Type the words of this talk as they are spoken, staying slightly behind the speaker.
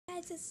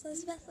guys, it's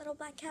Elizabeth Little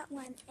Black Cat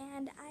 1,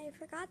 and I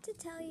forgot to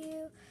tell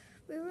you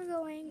we were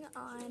going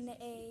on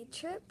a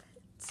trip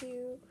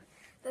to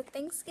the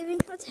Thanksgiving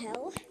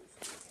Hotel.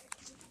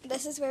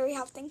 This is where we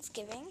have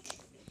Thanksgiving,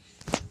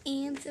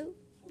 and so,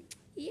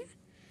 yeah,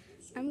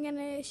 I'm going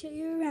to show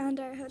you around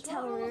our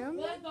hotel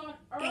room,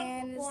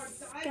 and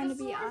it's going to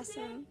be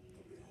awesome.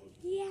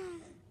 Yeah,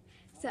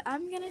 so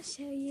I'm going to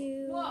show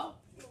you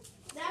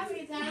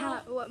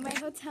what my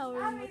hotel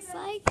room looks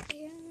like,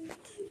 and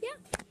yeah.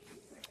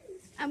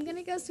 I'm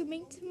gonna go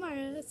swimming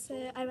tomorrow,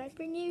 so I might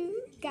bring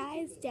you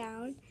guys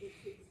down,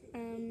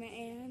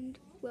 and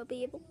we'll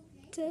be able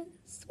to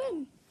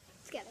swim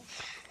together.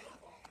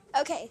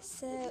 Okay,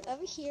 so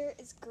over here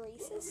is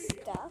Grace's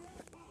stuff.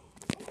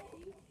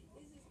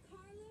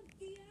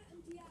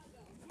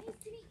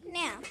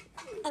 Now,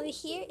 over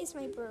here is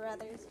my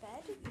brother's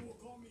bed.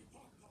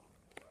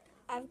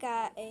 I've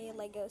got a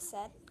Lego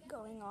set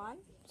going on,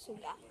 so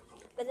yeah.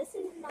 But this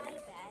is my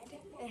bed.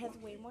 It has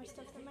way more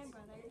stuff than my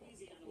brother's.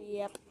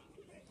 Yep.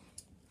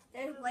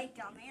 There's Blake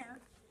down there.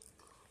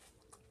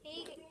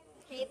 Hey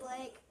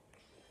Blake.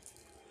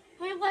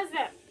 Hey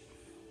Elizabeth,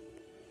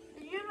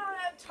 did you know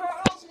that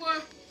turtles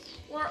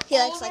were He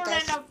likes older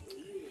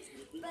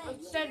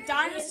Legos. than the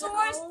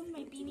dinosaurs? All of my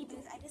Beanie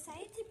Boos. I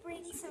decided to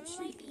bring some of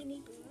my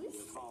Beanie Boos.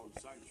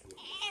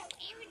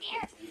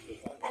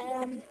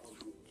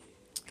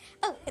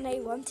 Oh, and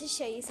I want to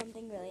show you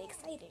something really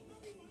exciting.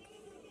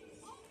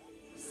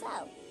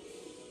 So,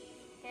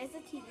 here's the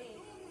TV.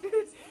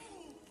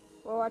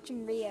 We're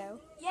watching Rio.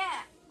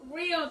 Yeah,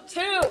 Rio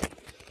 2.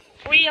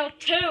 Rio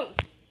 2.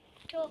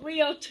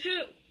 Rio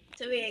 2,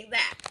 to be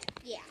exact.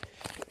 Yeah.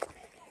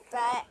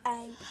 But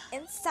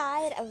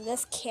inside of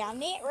this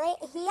cabinet right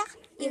here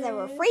is a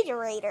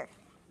refrigerator.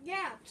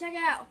 Yeah, check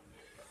it out.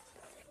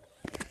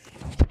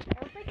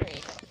 A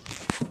refrigerator.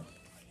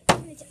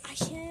 It's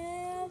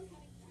awesome.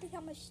 Look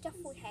how much stuff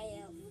we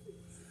have.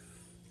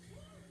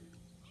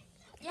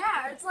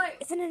 Yeah, it's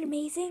like... Isn't it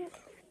amazing?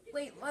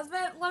 Wait,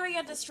 Elizabeth, let me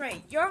get this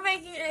straight. You're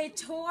making a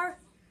tour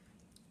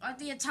of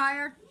the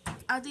entire...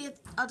 of the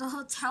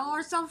hotel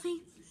or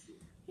something?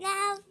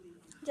 No.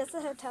 Just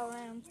the hotel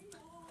room.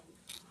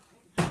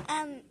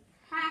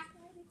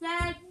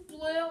 Red,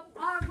 blue,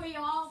 aren't we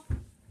all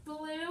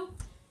blue?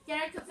 Can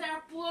I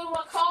consider blue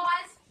a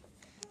cause?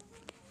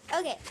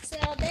 Okay, so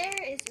there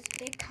is this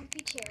big comfy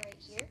chair right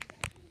here.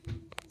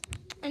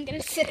 I'm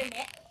gonna sit in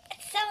it.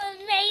 It's so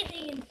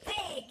amazing and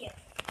big.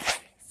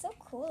 So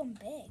cool and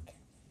big.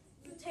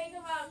 Take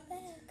them out.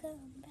 Welcome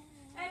back.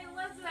 Hey,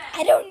 Elizabeth.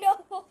 I don't know.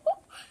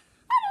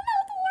 I don't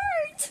know the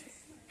words.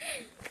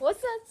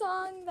 What's that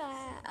song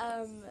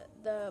that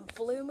the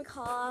blue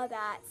macaw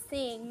that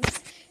sings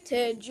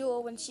to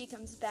Jewel when she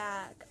comes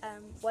back?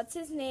 What's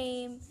his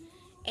name?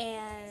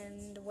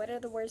 And what are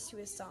the words to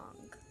his song?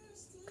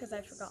 Because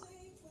I forgot.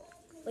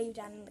 Leave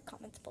down in the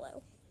comments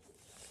below.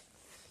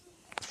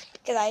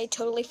 Because I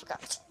totally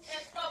forgot.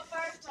 It's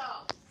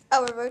Roberto.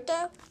 Oh,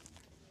 Roberto?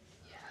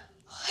 Yeah.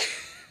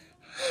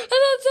 I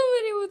thought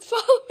somebody was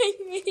following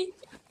me.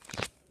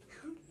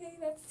 Okay,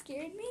 that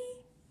scared me.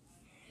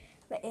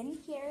 But in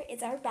here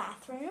is our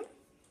bathroom.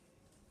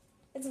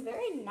 It's a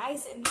very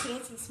nice and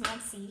fancy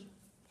smancy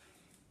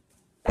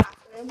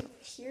bathroom.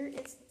 Here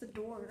is the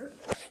door.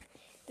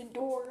 The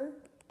door.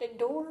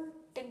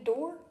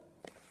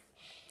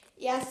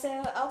 Yeah, so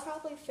I'll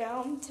probably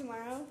film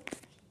tomorrow.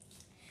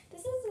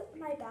 This is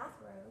my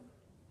bathroom.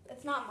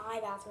 It's not my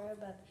bathroom,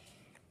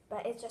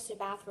 but it's just a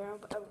bathroom,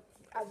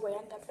 a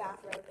random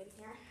bathroom in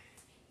here.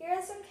 Here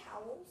are some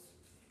towels.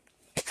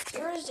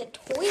 Here is a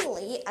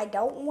toilet. I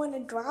don't want to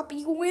drop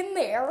you in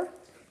there.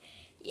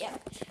 Yeah.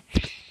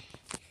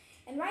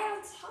 And right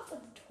on top of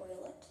the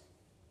toilet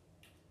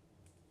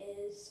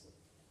is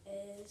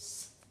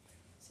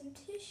some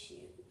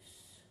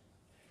tissues.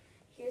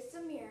 Here's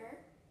the mirror.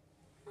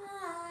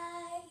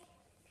 Hi.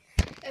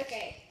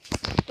 Okay.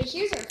 But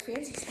here's our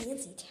fancy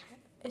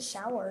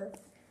shower.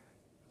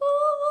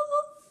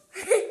 Oh.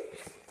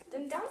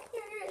 Then down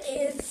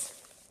here is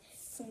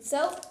some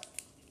soap.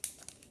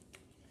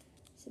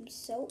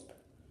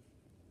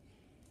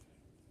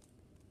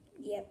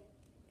 Yep.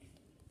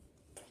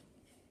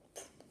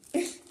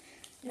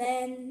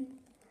 Then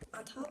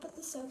on top of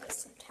the soap is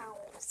some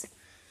towels.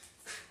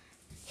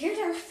 Here's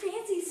our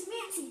fancy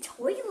smancy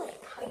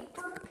toilet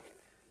paper.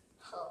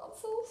 Oh,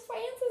 so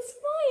fancy.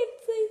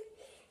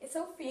 It's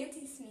so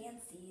fancy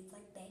smancy. It's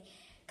like they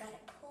got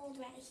it pulled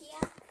right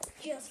here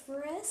just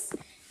for us.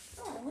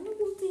 Oh, I wonder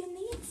what's in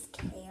this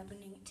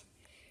cabinet.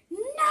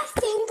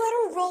 Nothing but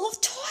a roll of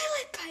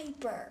toilet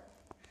paper.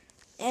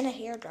 And a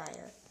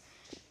hairdryer.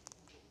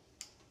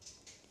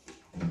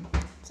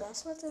 So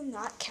that's what's in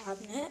that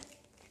cabinet.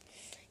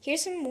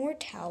 Here's some more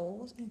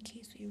towels in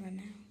case we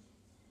run out.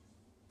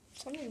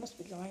 Something must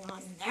be going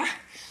on in there.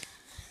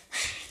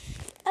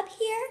 Up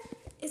here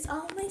is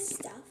all my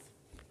stuff.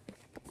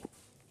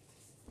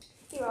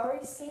 You've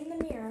already seen the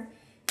mirror.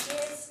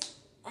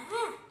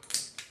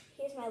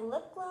 Here's my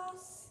lip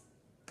gloss,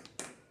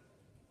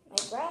 my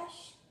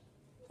brush.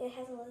 It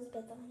has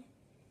Elizabeth on it.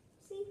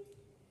 See?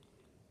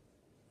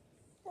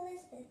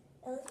 Elizabeth.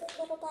 Elizabeth,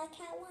 little black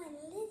cat 1,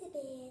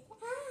 Elizabeth.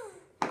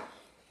 Ah!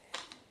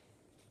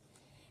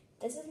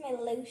 This is my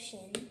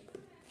lotion.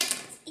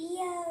 It's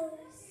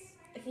EOS.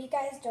 If you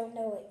guys don't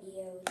know what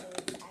EOS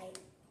is,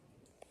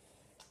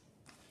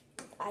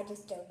 I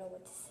just don't know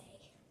what to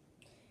say.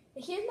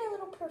 But here's my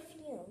little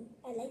perfume.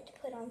 I like to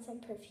put on some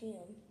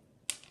perfume.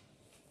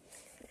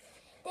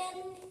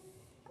 Then,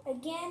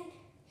 again,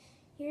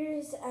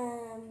 here's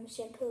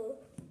shampoo.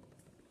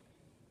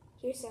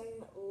 Here's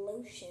some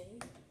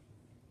lotion.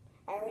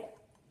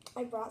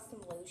 I brought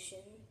some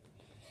lotion.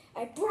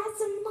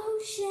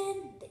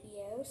 The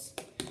EOS.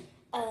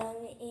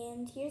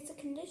 And here's the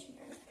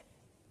conditioner.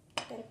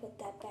 Gotta put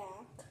that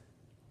back.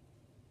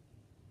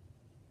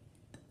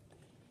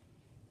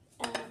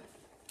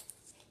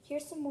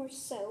 Here's some more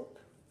soap.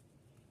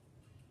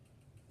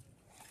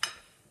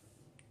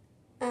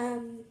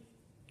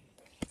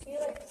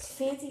 Here's like this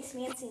fancy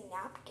smancy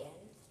napkin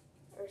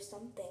or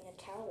something, a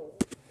towel.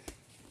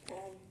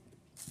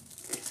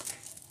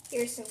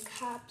 Here's some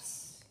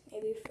cups,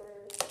 maybe for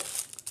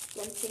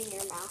rinsing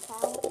your mouth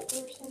out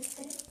or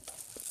something.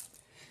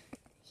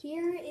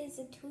 Here is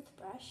a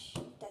toothbrush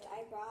that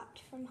I brought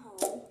from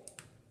home.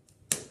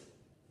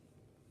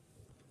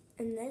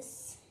 And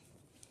this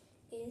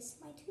is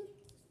my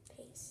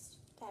toothpaste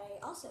that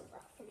I also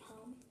brought from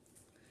home.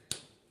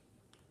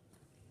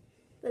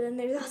 But then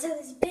there's also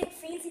this big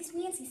fancy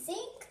smancy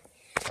sink.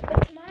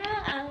 But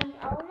tomorrow,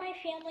 all of my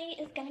family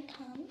is gonna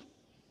come,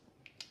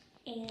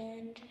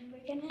 and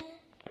we're gonna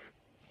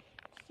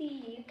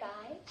see you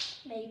guys,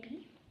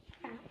 maybe.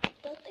 I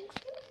don't think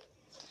so.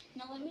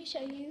 Now let me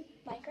show you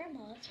my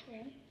grandma's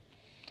room.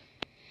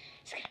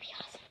 It's gonna be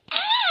awesome.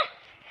 Ah!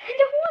 I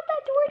don't want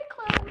that door to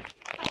close.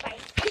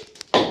 Bye-bye.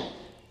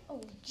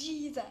 Oh,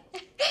 Jesus.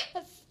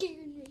 That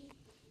scared me.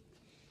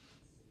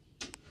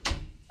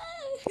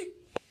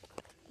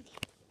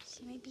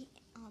 She might be,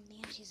 oh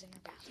man, she's in her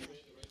bathroom.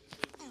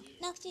 Oh,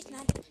 no, she's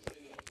not.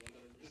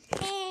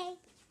 Hey.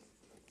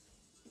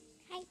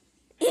 Hi.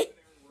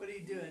 What are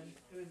you doing?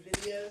 Doing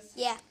videos?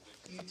 Yeah.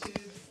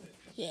 YouTube?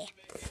 Yeah.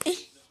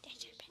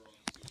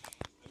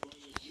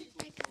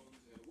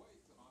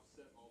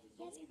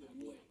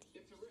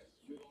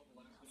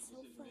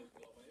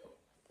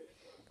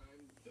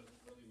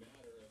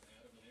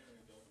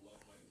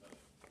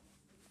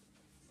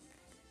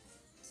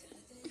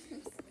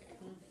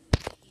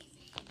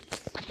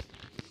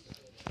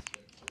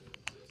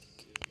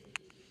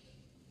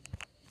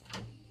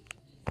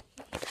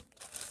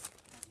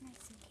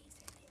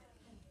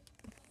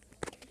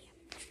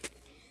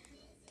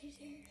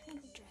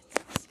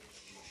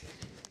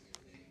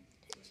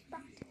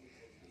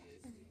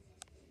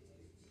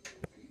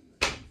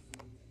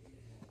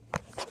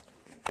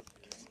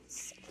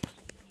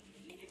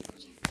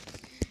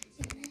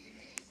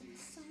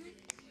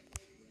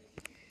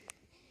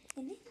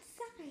 And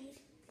inside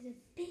is a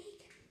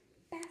big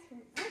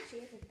bathroom. Actually,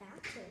 it's a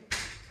bathtub.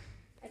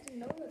 I didn't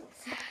know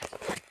this.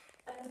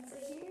 So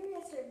here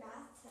is her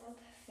bathtub.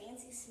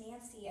 Fancy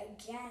smancy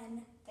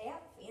again. They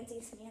have fancy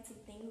smancy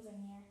things in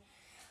here.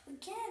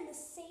 Again, the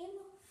same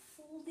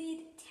folded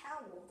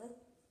towel.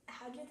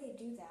 How did they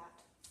do that?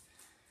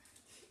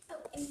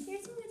 Oh, and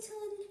here's a little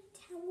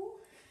towel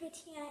right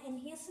here, and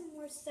here's some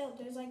more soap.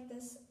 There's like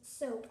this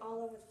soap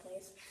all over the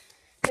place.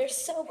 There's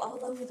soap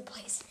all over the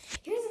place.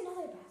 Here's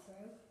another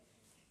bathrobe.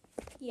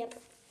 Yep.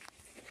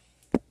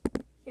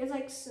 Here's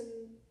like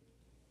some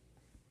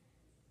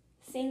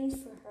things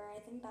for her. I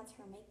think that's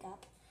her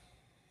makeup.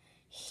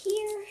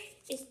 Here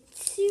is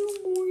two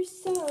more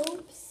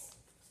soaps.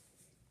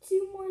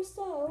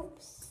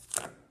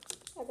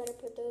 I better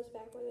put those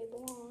back where they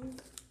belong.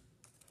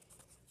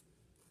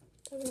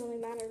 Doesn't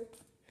really matter.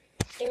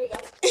 There we go.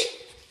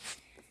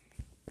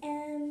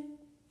 And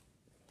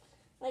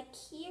like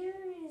here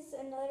is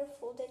another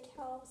folded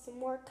towel, some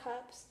more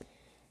cups.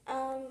 I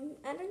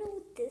don't know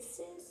what this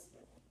is,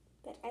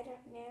 but I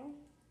don't know.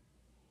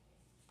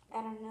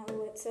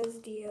 It says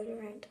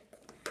deodorant.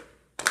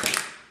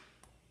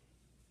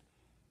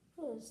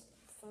 What is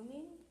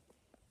foaming?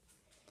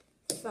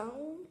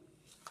 Foam?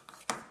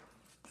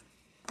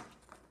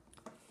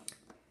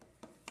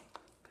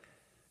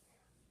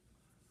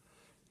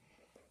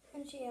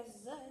 And she has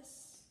this,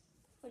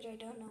 which I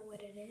don't know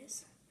what it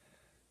is.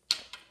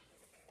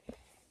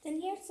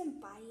 Then here's some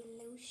body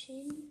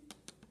lotion.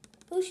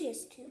 Oh, she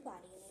has two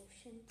body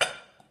lotion.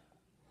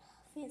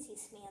 Fancy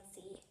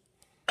smancy.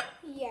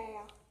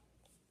 Yeah.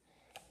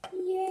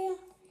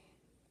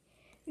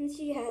 And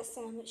she has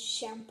some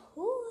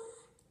shampoo.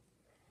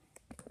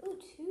 Oh,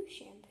 two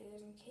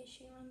shampoos in case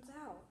she runs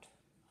out.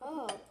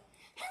 Oh,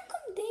 how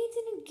come they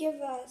didn't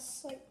give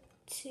us like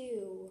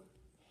two?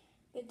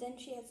 But then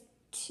she has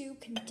two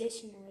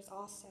conditioners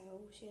also.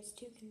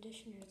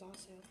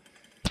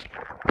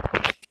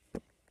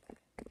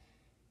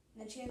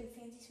 Then she has a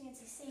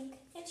fancy sink.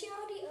 And she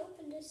already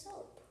opened a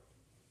soap.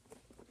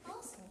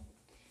 Awesome.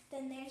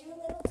 Then there's her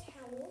little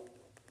towel.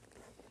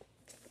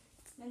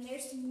 Then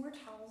there's some more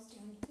towels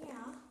down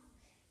here.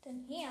 Then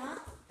here.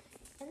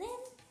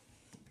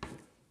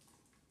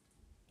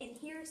 And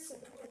here's some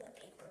toilet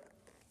paper.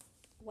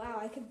 Wow,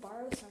 I could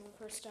borrow some of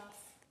her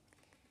stuff.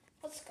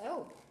 Let's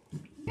go.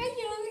 Hey,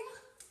 Young.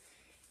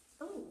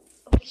 Oh,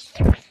 over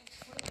here.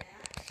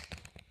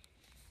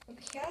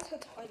 Over here's her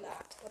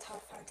toilet with her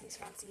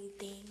fancy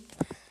thing.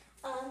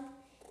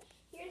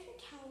 Here's her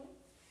towel.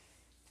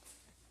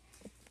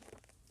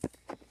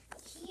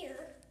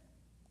 Here.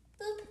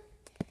 Boop.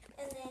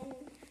 And then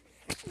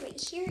right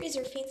here is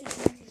her fancy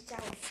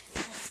shower.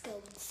 Let's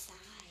go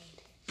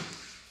inside.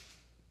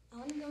 I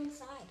want to go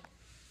inside.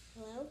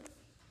 Hello?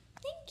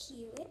 Thank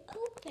you. It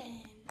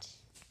opened.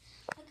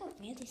 Look how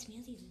fancy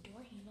smancy the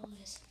door handle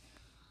is.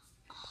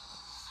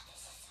 Oh,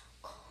 this is so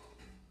cool.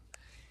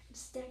 I'm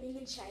stepping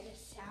inside a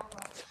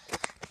shower.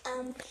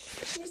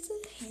 Here's the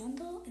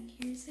handle and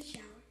here's the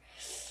shower.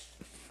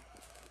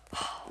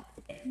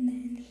 And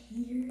then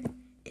here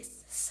is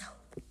the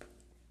soap.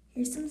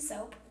 Here's some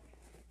soap.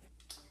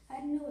 I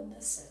don't know what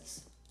this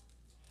is.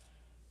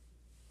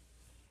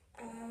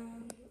 I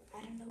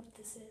don't know what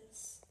this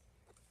is.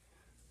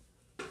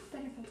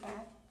 Better put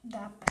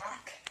that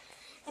back.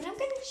 And I'm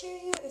gonna show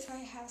you if I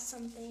have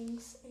some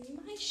things in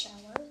my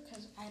shower,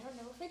 because I don't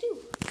know if I do.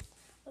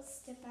 Let's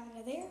step out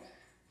of there.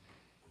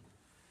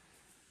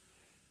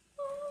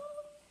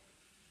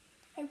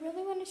 I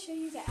really want to show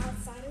you the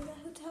outside of the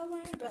hotel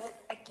room,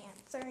 but I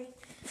can't, sorry.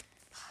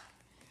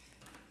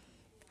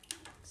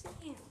 So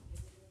yeah.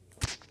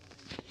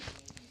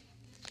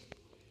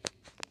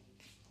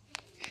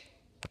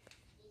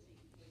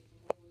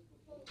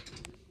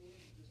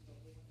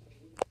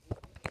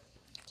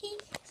 Okay.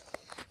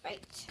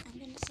 Right, I'm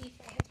gonna see if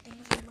I have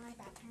things in my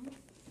bathroom.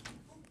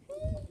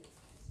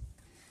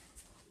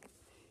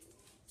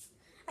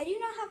 I do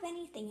not have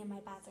anything in my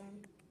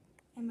bathroom,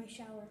 in my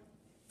shower.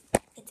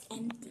 It's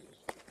empty.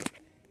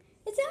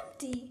 It's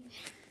empty.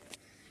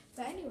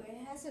 But anyway,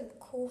 it has a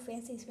cool,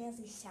 fancy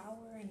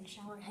shower and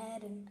shower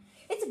head, and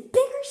it's a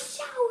bigger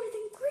shower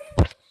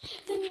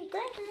than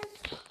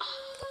grandparents.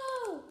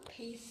 Oh,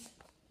 peace.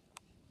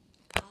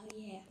 Oh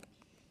yeah.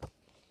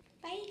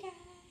 Bye guys.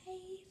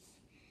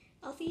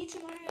 I'll see you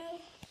tomorrow.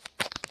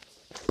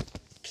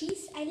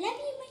 Peace. I love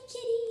you, my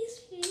kitty.